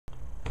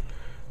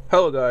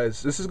Hello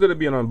guys, this is going to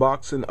be an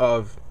unboxing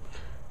of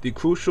the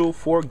crucial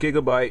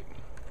 4GB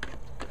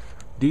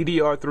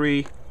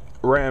DDR3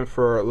 RAM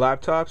for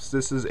laptops.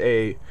 This is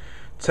a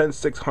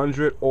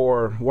 10600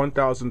 or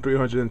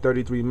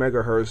 1333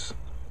 megahertz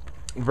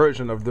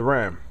version of the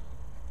RAM.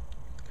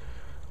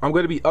 I'm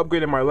going to be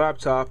upgrading my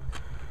laptop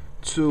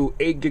to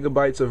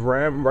 8GB of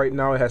RAM. Right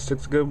now it has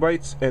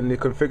 6GB and the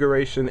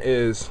configuration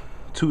is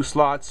 2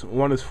 slots.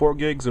 One is 4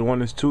 gigs and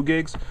one is 2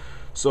 gigs.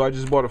 So I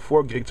just bought a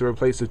 4 gig to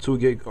replace the 2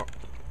 gig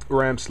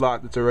RAM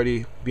slot that's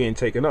already being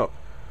taken up.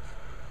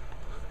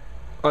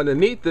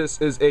 Underneath this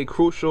is a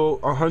crucial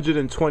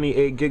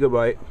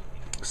 128GB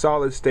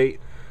solid state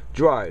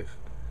drive.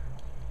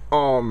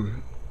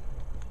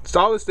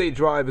 Solid state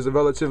drive is a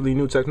relatively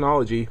new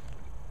technology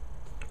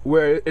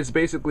where it's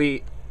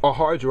basically a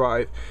hard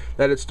drive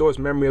that it stores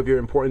memory of your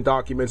important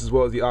documents as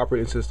well as the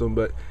operating system.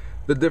 But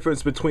the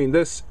difference between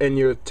this and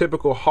your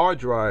typical hard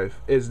drive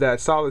is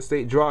that solid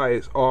state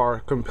drives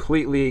are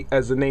completely,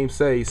 as the name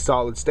says,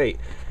 solid state.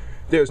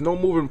 There's no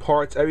moving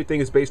parts.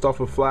 Everything is based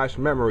off of flash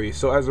memory.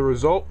 So as a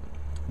result,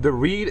 the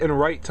read and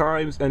write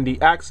times and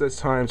the access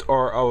times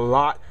are a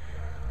lot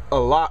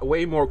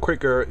way more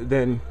quicker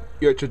than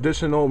your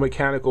traditional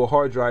mechanical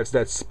hard drives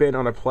that spin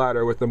on a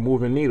platter with a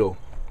moving needle.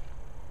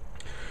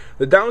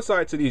 The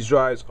downside to these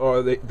drives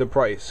are the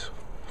price.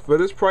 For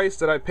this price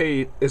that I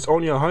paid, it's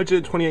only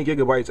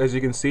 128GB, as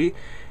you can see,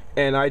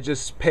 and I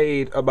just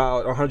paid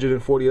about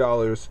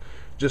 $140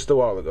 just a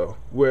while ago,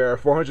 where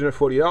for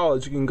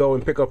 $140 you can go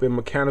and pick up a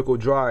mechanical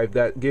drive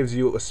that gives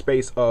you a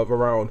space of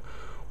around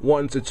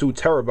 1 to 2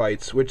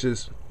 terabytes, which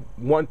is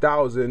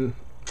 1,000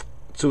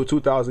 to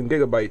 2,000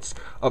 gigabytes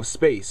of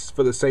space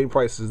for the same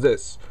price as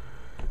this.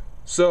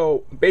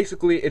 So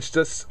basically it's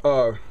just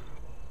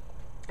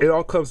it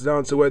all comes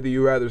down to whether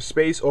you rather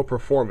space or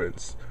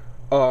performance.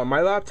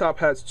 My laptop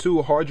has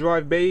 2 hard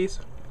drive bays,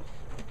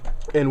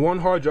 and one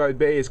hard drive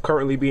bay is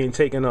currently being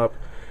taken up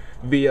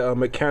via a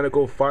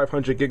mechanical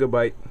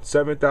 500GB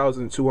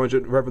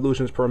 7,200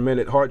 revolutions per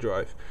minute hard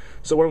drive.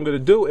 So what I'm going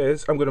to do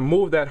is I'm going to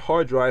move that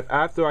hard drive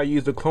after I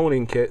use the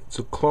cloning kit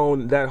to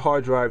clone that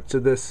hard drive to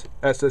this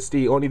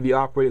SSD, only the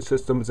operating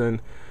systems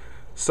and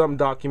some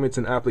documents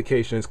and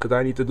applications, because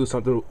I need to do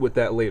something with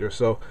that later.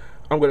 So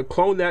I'm going to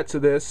clone that to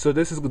this. So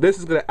this is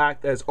going to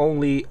act as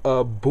only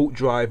a boot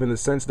drive in the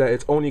sense that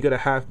it's only going to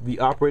have the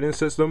operating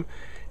system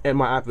and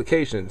my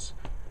applications.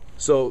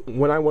 So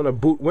when I want to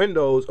boot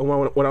Windows, or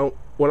when I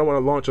want to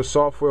launch a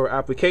software or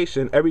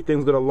application,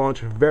 everything's going to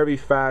launch very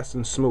fast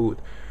and smooth,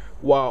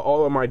 while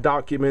all of my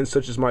documents,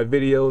 such as my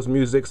videos,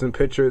 musics, and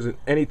pictures, and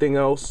anything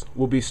else,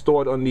 will be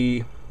stored on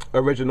the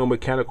original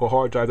mechanical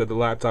hard drive that the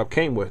laptop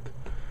came with.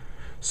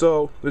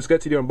 So let's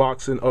get to the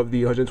unboxing of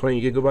the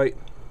 120GB.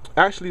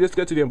 Actually, let's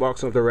get to the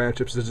unboxing of the RAM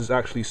chips. This is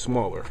actually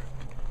smaller.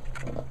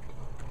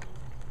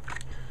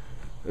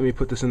 Let me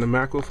put this in the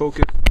macro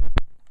focus.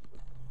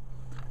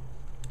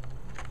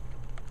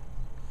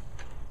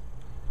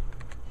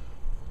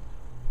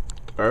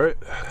 Alright.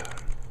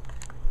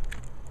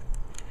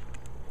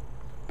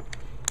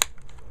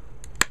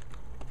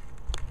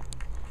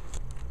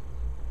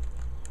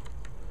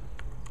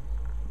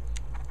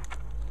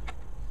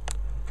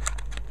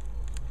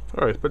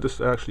 Alright, but this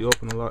actually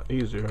open a lot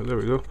easier. There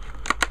we go.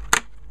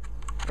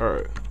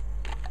 Alright.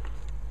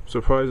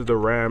 Surprised the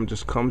RAM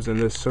just comes in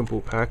this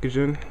simple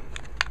packaging.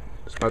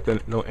 It's not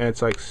no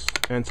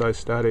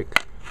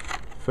anti-static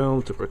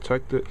film to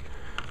protect it.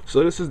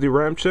 So this is the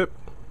RAM chip.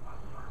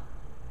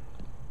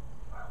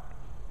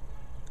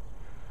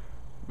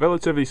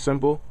 Relatively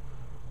simple.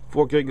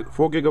 4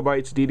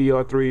 gigabytes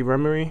DDR3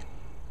 memory.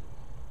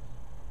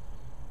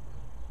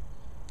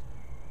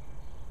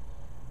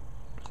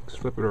 Let's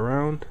flip it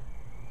around.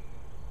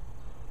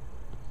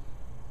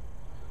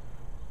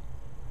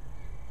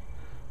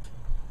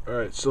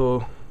 Alright,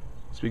 so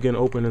let's begin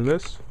opening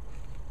this.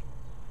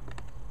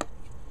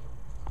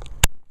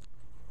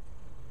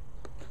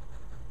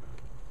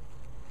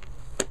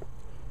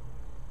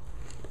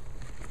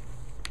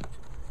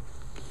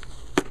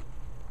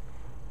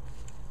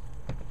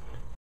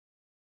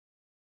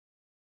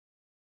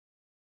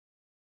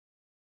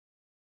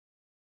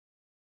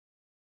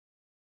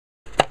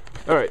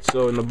 Alright,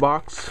 so in the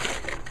box,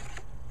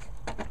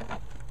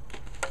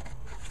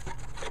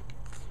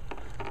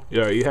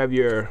 you have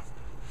your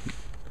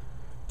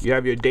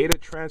data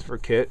transfer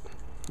kit.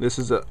 This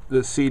is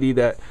the CD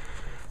that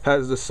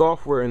has the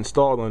software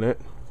installed on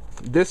it.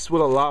 This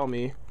will allow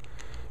me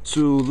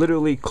to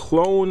literally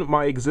clone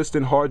my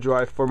existing hard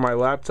drive for my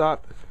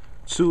laptop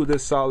to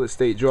this solid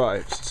state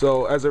drive.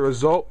 So as a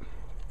result,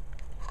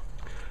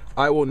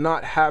 I will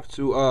not have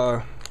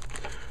to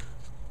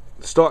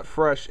start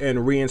fresh and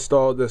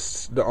reinstall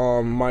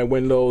my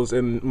Windows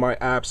and my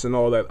apps and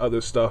all that other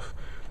stuff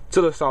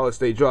to the solid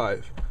state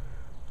drive.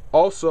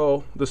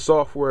 Also, the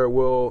software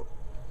will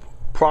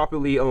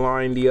properly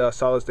align the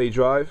solid state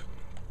drive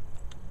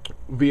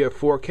via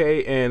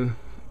 4K, and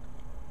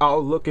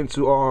I'll look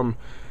into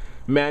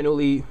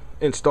manually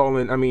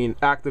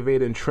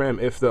activate and trim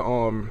if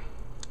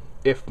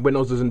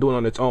Windows isn't doing it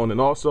on its own.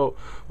 And also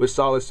with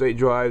solid state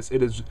drives,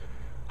 it is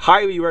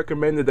highly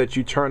recommended that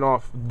you turn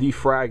off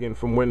defragging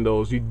from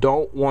Windows. You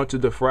don't want to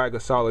defrag a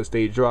solid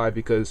state drive,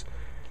 because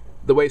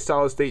the way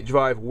solid state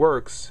drive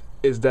works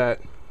is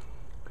that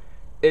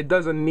it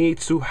doesn't need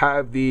to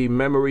have the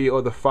memory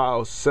or the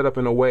files set up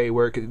in a way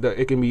where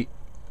it can be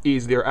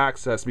easier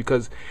accessed,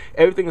 because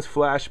everything is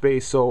flash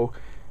based. So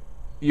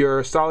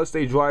your solid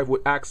state drive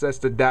would access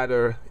the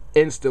data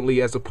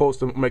instantly, as opposed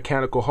to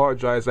mechanical hard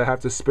drives that have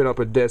to spin up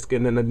a disk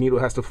and then the needle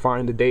has to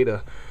find the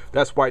data.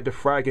 That's why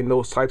defragging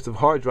those types of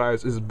hard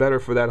drives is better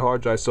for that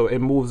hard drive, so it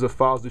moves the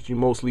files that you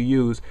mostly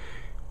use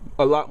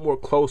a lot more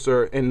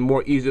closer and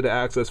more easier to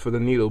access for the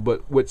needle.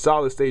 But with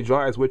solid state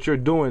drives, what you're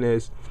doing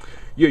is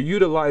you're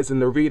utilizing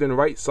the read and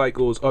write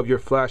cycles of your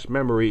flash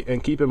memory.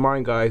 And keep in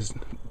mind, guys,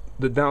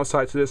 the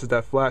downside to this is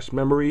that flash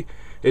memory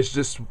is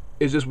just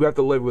we have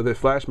to live with it.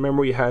 Flash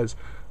memory has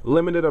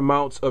limited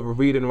amounts of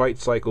read and write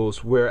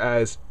cycles,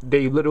 whereas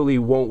they literally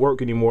won't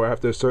work anymore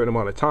after a certain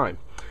amount of time.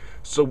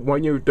 So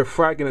when you're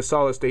defragging a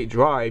solid state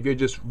drive, you're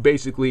just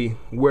basically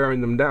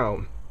wearing them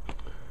down.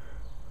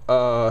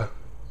 The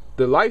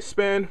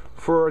lifespan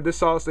for this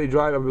solid state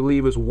drive, I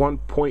believe, is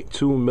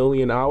 1.2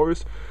 million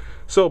hours.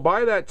 So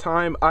by that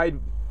time, I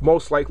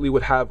most likely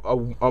would have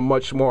a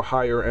much more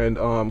higher end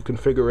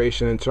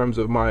configuration in terms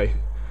of my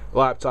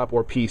laptop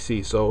or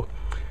PC. So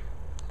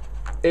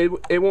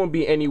it won't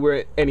be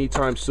anywhere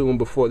anytime soon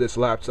before this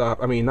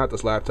laptop, I mean not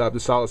this laptop,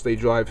 the solid state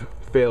drive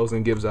fails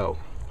and gives out.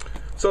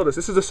 So this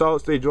is a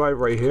solid state drive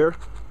right here.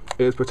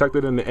 It is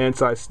protected in the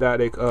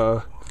anti-static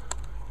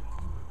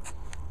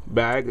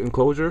bag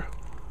enclosure.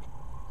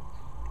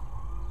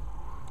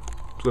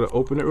 I'm gonna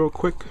open it real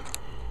quick.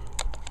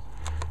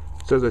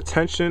 It says,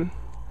 attention,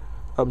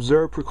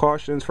 observe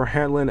precautions for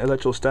handling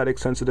electrostatic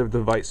sensitive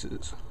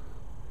devices.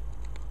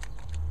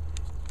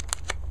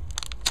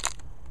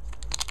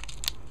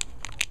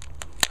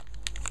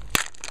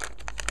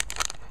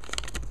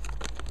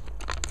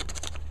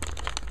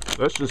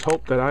 Let's just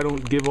hope that I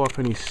don't give off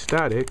any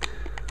static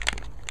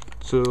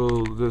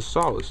to this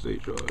solid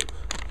state drive,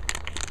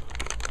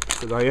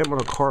 because I am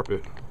on a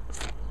carpet.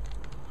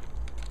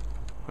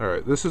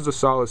 Alright, this is the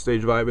solid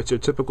state drive. It's your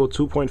typical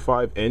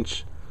 2.5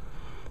 inch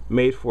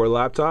made for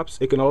laptops.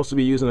 It can also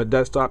be used on a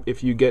desktop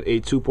if you get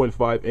a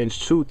 2.5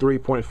 inch to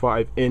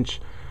 3.5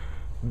 inch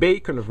bay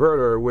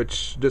converter,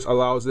 which just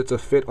allows it to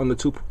fit on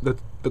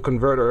the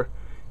converter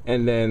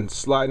and then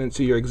slide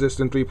into your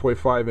existing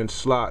 3.5 inch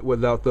slot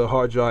without the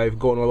hard drive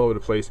going all over the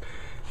place.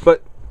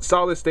 But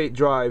solid state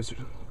drives,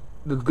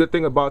 the good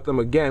thing about them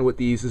again with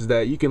these is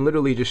that you can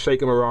literally just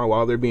shake them around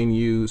while they're being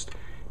used.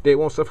 They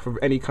won't suffer from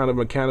any kind of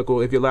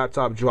mechanical. If your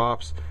laptop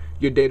drops,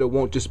 your data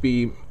won't just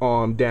be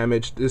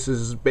damaged. This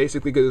is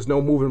basically because there's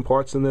no moving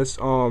parts in this.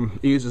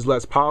 It uses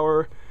less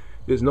power,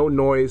 there's no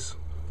noise,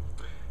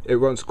 it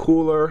runs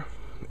cooler,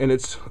 and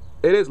it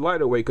is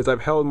lighter weight, because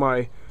I've held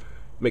my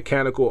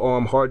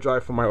mechanical hard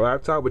drive for my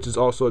laptop, which is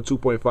also a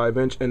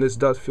 2.5 inch, and this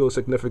does feel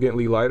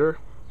significantly lighter.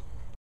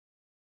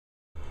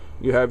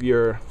 You have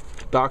your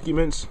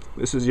documents.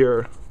 This is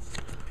your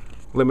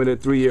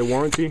limited 3-year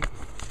warranty,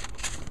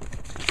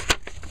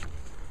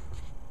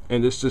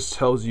 and this just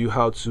tells you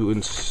how to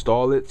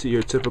install it to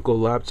your typical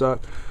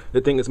laptop. The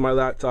thing is, my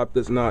laptop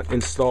does not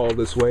install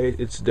this way.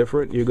 It's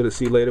different. You're gonna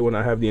see later when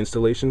I have the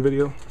installation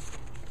video.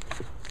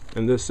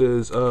 And this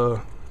is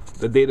the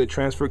data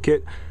transfer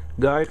kit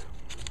guide.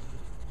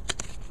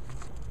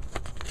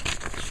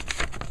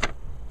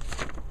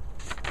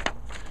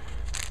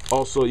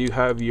 Also, you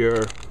have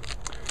your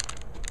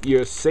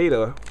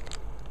SATA.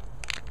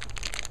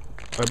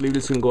 I believe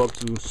this can go up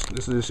to,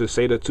 this is just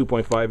a SATA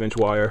 2.5 inch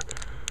wire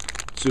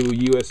to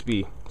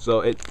USB.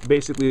 So it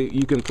basically,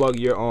 you can plug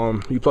your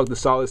you plug the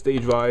solid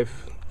state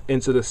drive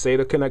into the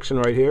SATA connection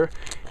right here,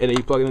 and then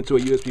you plug it into a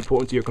USB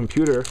port into your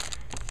computer,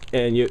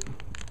 and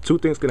two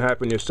things can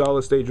happen. Your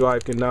solid state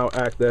drive can now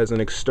act as an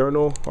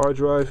external hard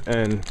drive,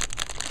 and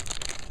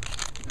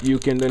you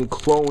can then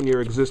clone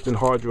your existing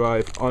hard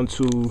drive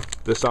onto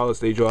the solid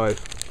state drive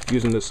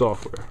using the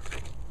software.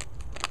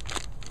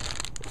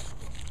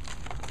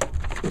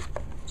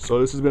 So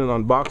this has been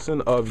an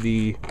unboxing of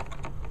the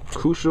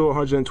crucial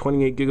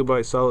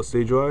 128GB solid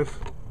state drive.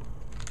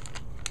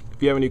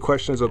 If you have any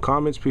questions or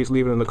comments, please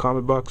leave it in the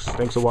comment box.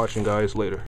 Thanks for watching, guys. Later.